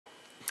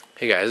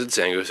Hey guys, it's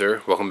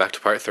Zangoose. Welcome back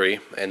to part 3,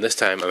 and this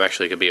time I'm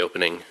actually going to be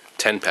opening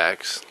 10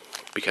 packs,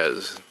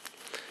 because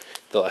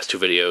the last two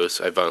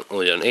videos I've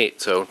only done 8,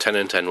 so 10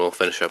 and 10 will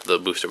finish up the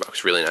booster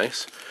box really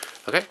nice.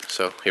 Okay,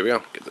 so here we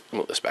go.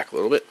 Move this back a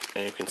little bit,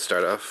 and you can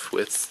start off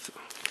with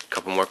a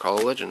couple more Call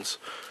of Legends.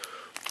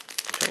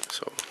 Okay,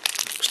 so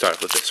start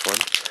off with this one.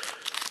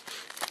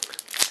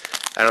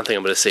 I don't think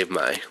I'm going to save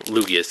my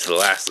Lugias to the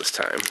last this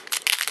time,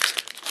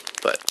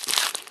 but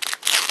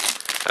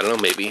I don't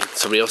know, maybe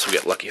somebody else will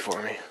get lucky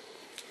for me.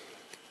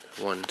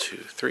 1, 2,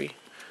 3.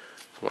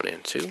 1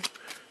 and 2.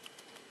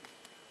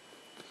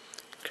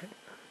 Okay,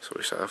 so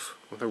we start off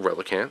with a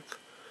Relicanth,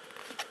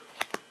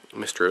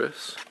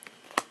 Misdreavus,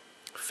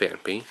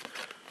 Phanpy,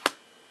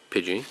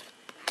 Pidgey,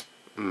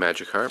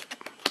 Magikarp,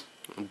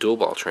 Dual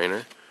Ball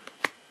Trainer,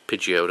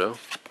 Pidgeotto,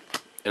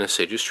 and a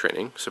Sage's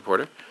Training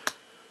supporter.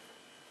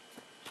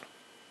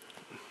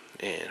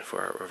 And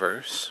for our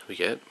reverse, we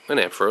get an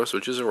Ampharos,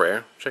 which is a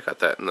rare. Check out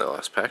that in the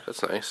last pack,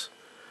 that's nice.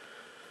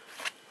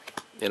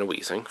 And a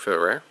Weezing for a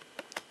rare.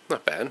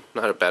 Not bad,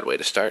 not a bad way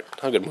to start.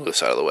 I'm going to move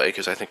this out of the way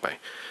because I think my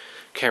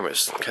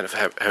camera's kind of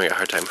having a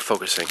hard time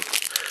focusing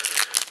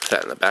with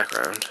that in the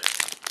background.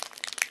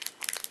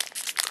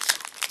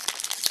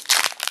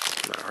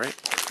 Alright.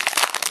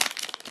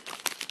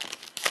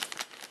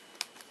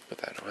 Put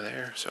that over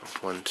there. So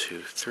 1,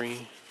 2,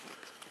 3.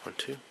 1,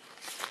 2.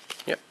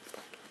 Yep.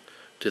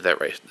 Did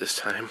that right this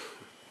time.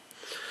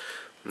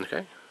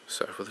 Okay.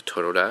 Start with a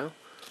Totodile,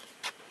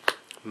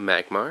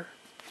 Magmar,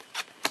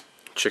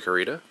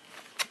 Chikorita,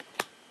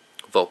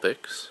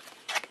 Vulpix,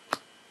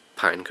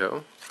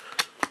 Pineco,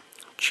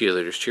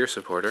 Cheerleader's Cheer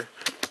Supporter,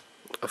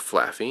 a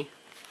Flaffy,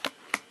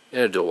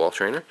 and a Dual Ball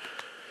Trainer.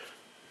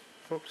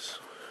 Oops.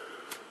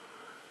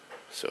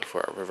 So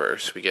for our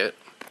reverse, we get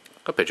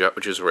a Pidgeot,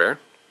 which is rare.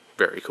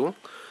 Very cool.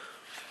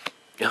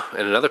 Oh,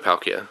 and another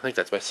Palkia. I think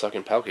that's my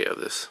second Palkia of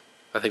this.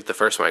 I think the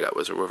first one I got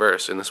was a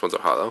reverse, and this one's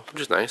a holo,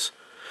 which is nice.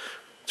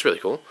 It's really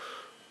cool.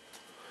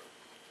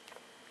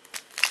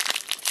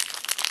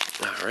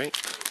 Alright,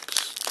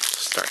 let's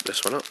start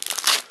this one up.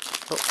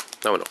 Oh,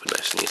 that one opened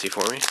nice and easy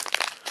for me.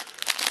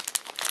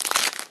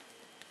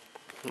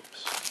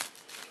 Oops.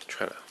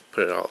 Try to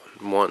put it all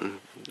in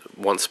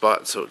one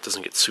spot so it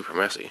doesn't get super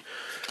messy,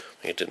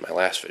 like it did in my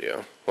last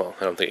video. Well,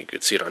 I don't think you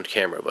could see it on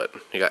camera, but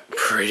it got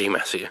pretty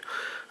messy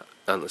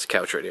on this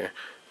couch right here.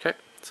 Okay,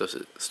 so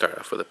start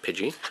off with a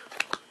Pidgey,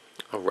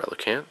 a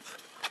Relicanth,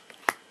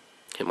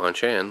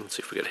 Hitmonchan, let's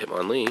see if we get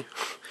Hitmonlee,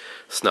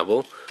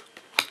 Snubbull,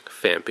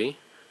 Phanpy,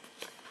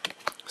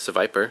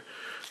 Seviper,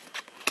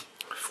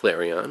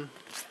 Flareon,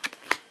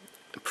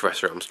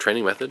 Professor Elm's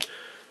Training Method,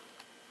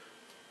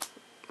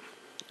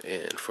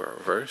 and for our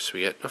reverse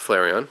we get a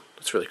Flareon.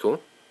 That's really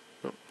cool.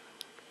 Oh.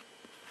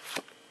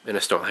 And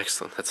a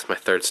Snorlax. That's my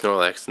third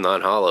Snorlax,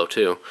 non-holo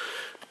too.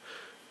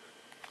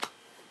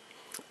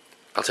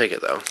 I'll take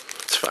it though.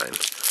 It's fine.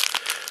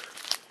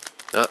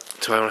 Oh,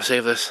 do I want to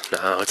save this?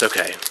 No, it's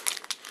okay.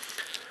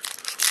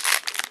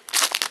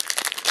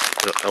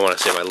 I want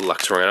to say my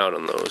luck's run out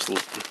on those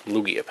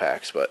Lugia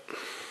packs, but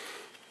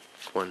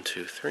 1,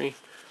 2, 3.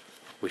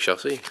 We shall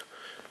see.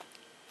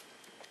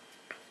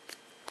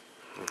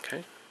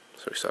 Okay,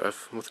 so we start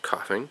off with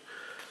Coughing,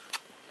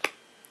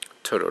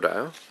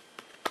 Totodile,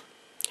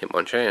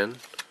 Hitmonchan,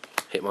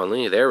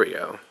 Hitmonlee, there we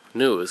go.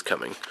 Knew it was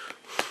coming.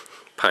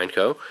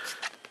 Pineco,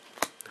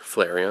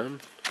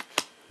 Flareon,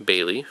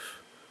 Bayleef,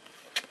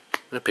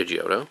 and a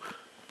Pidgeotto.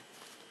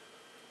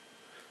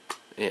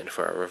 And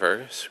for our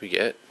reverse, we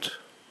get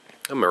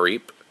a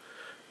Mareep.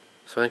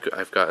 So I think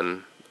I've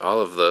gotten all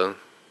of the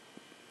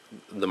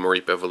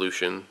Mareep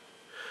evolution,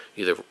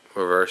 either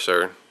reverse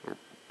or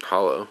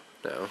holo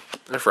now.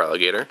 And a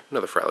Feraligatr,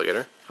 another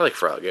Feraligatr. I like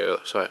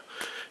Feraligatr, so I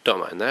don't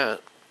mind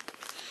that.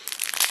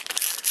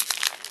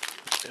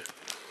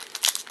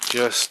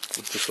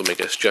 This will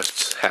make us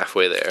just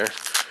halfway there.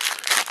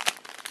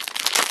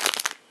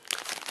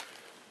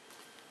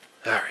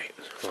 Alright,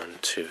 1,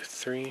 2,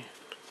 3.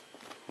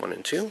 1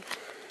 and 2.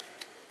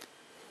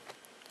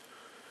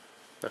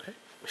 Okay,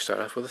 we start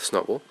off with a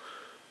Snubbull,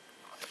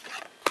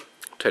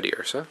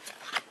 Teddiursa,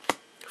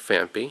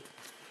 Phanpy,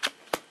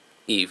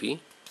 Eevee,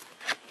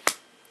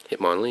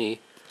 Hitmonlee,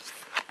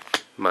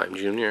 Mime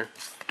Jr.,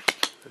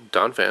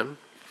 Donphan,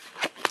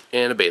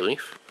 and a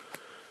Bayleef.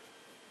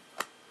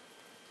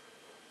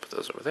 Put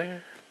those over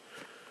there.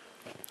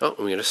 Oh,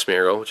 and we get a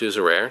Smeargle, which is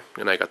a rare,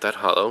 and I got that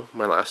holo.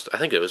 I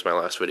think it was my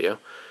last video.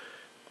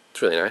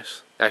 It's really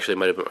nice. Actually, it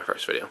might have been my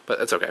first video, but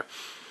that's okay.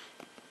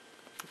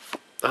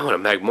 Oh,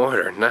 and a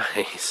Magmortar.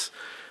 Nice.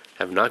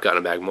 Have not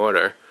gotten a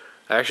Magmortar.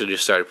 I actually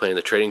just started playing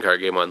the trading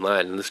card game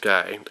online, and this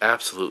guy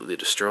absolutely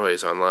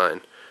destroys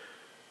online.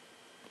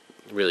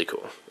 Really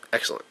cool.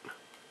 Excellent.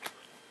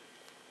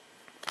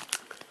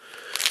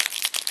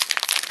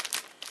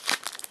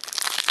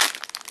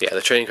 Yeah,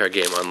 the trading card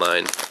game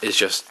online is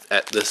just,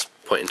 at this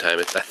point in time,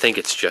 I think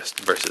it's just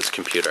versus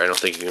computer. I don't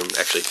think you can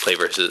actually play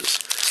versus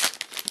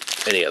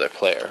any other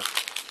player.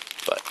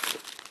 But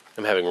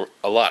I'm having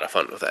a lot of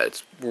fun with that.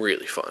 It's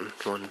really fun.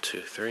 1,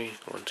 2, 3.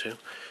 1, 2.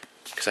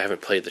 because I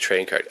haven't played the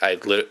trading card.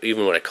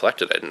 Even when I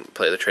collected, I didn't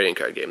play the trading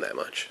card game that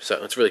much.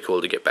 So it's really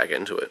cool to get back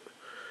into it.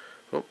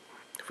 Oh,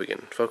 if we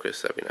can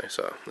focus, that'd be nice.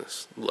 Oh,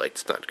 this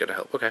light's not going to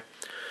help. Okay.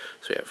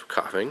 So we have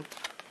Coughing,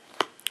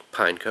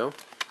 Pineco,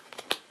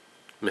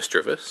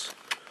 Misdreavus,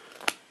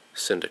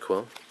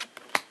 Cyndaquil,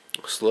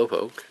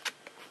 Slowpoke,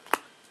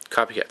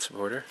 Copycat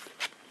Supporter,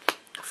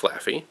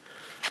 Flaffy,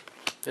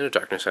 and a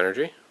Darkness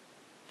Energy.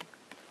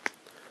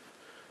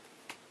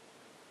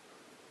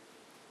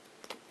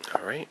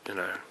 Alright, and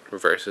our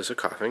reverse is a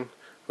Coughing.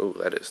 Ooh,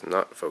 that is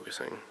not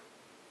focusing.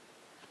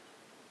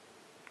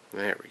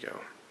 There we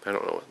go. I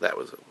don't know what that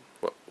was.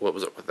 What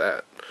was up with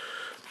that?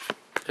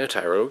 And a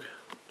Tyrogue.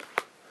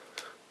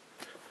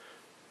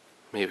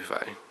 Maybe if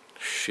I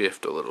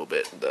shift a little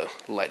bit, the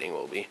lighting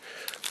will be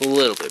a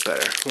little bit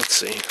better. Let's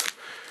see.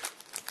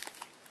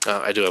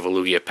 I do have a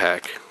Lugia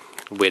pack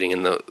waiting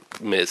in the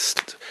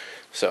mist,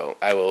 so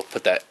I will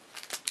put that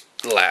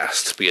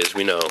last because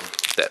we know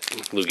that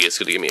Lugia is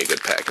going to give me a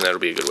good pack, and that'll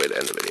be a good way to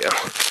end the video.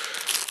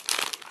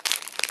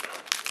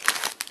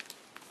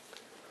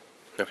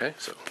 Okay,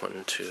 so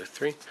 1, 2,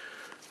 3.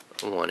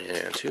 1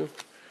 and 2.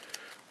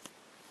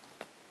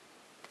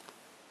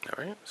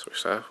 Alright, so we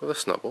start off with a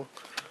Snubbull,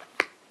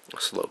 a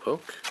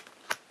Slowpoke,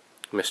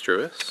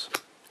 Misdreavus,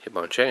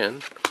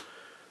 Hitmonchan,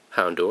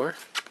 Houndour,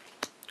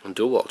 a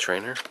Dual Wall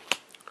Trainer,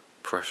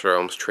 Professor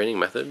Elm's Training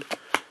Method,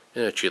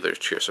 and a Cheerleader's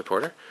Cheer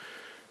Supporter.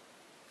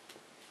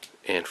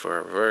 And for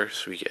our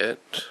reverse, we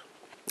get...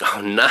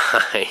 Oh,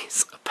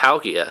 nice! A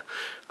Palkia.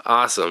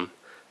 Awesome.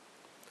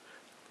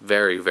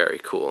 Very, very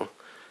cool.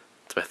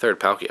 It's my third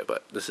Palkia,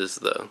 but this is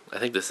the... I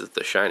think this is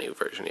the shiny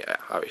version. Yeah,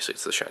 obviously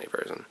it's the shiny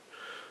version.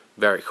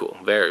 Very cool.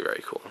 Very,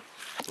 very cool.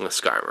 And a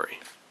Skarmory.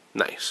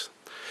 Nice.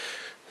 I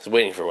was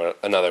waiting for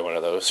another one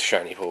of those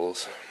shiny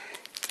pulls.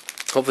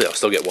 Hopefully I'll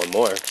still get one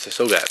more, because I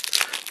still got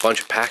a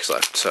bunch of packs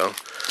left, so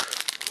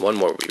one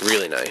more would be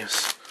really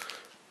nice.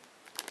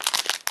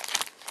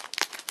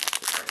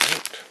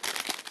 Alright.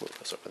 Move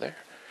those over there.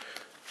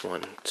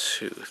 1,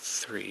 2,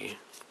 3.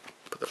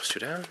 Put those two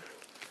down.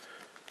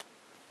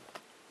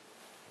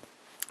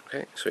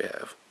 Okay, so we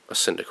have a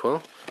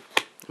Cyndaquil,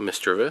 a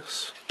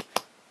Misdreavus,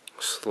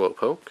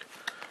 Slowpoke,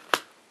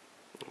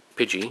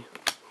 Pidgey,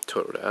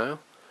 Totodile,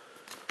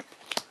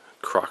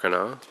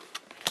 Croconaw,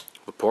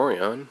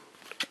 Vaporeon,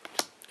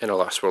 and a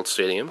Lost World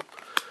Stadium.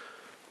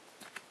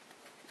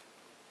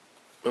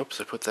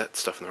 Oops, I put that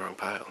stuff in the wrong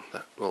pile.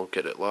 That will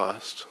get it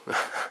lost.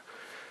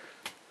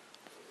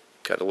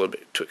 Got a little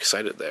bit too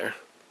excited there.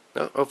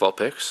 Oh,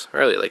 Vulpix. I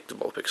really like the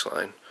Vulpix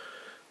line.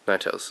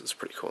 Ninetales is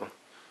pretty cool.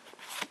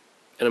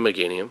 And a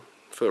Meganium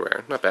for the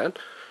rare. Not bad.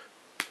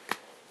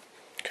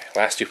 Okay,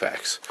 last two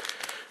packs.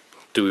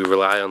 Do we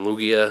rely on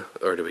Lugia,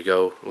 or do we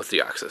go with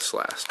Deoxys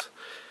last?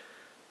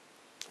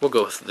 We'll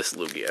go with this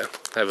Lugia.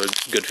 I have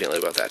a good feeling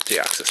about that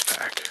Deoxys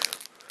pack.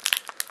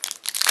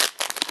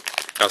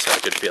 I also have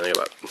a good feeling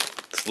about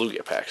this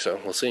Lugia pack, so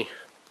we'll see.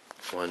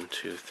 1,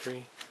 2,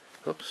 3.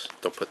 Oops,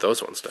 don't put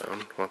those ones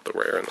down. I want the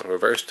rare and the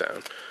reverse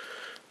down.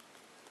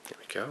 There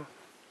we go.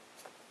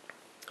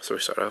 So we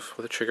start off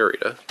with a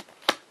Chikorita,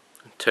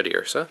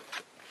 Teddiursa,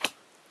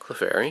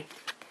 Clefairy,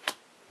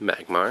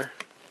 Magmar,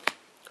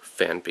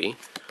 Fanpy,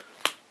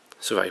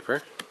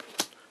 Seviper,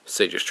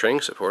 Sage's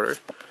Training Supporter,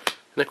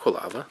 and a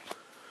Quilava.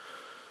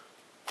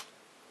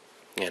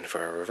 And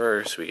for our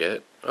reverse, we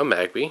get a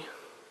Magby,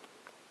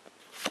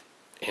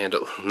 and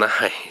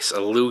nice, a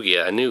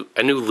Lugia. I knew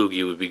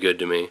Lugia would be good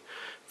to me.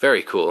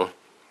 Very cool.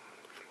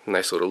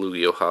 Nice little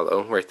Lugia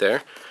holo right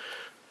there.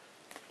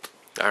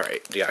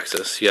 Alright,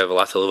 Deoxys, you have a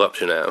lot to live up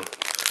to now.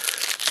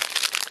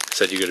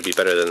 Said you're going to be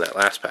better than that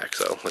last pack,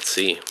 so let's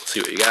see. Let's see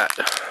what you got.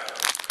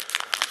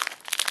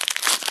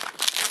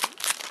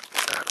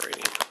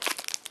 Alrighty.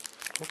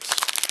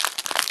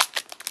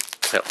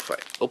 Oops. Hell, if I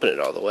open it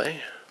all the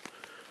way.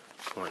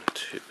 1,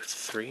 2,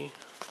 3.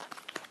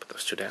 Put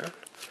those two down.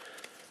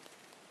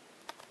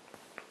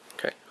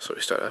 Okay, so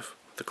we start off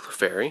with the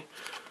Clefairy,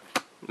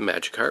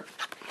 Magikarp,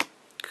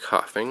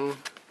 Coughing,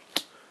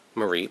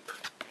 Mareep,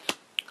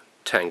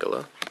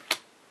 Tangela,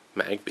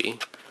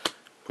 Magby,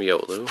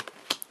 Riolu,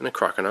 and a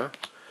Croconaw.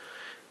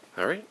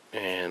 Alright,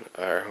 and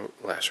our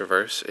last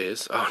reverse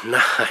is, oh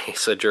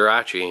nice, a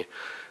Jirachi.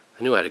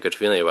 I knew I had a good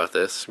feeling about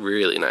this.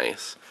 Really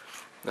nice.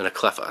 And a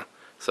Cleffa.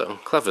 So,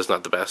 Cleffa's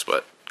not the best,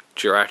 but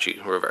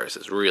Jirachi reverse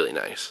is really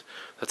nice.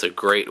 That's a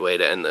great way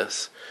to end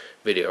this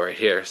video right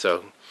here.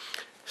 So,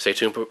 stay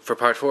tuned for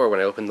part 4 when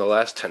I open the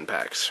last 10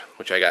 packs,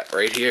 which I got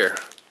right here.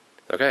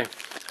 Okay,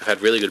 I've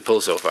had really good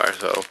pulls so far,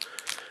 so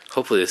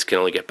hopefully this can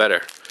only get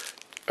better.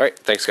 Alright,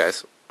 thanks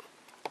guys.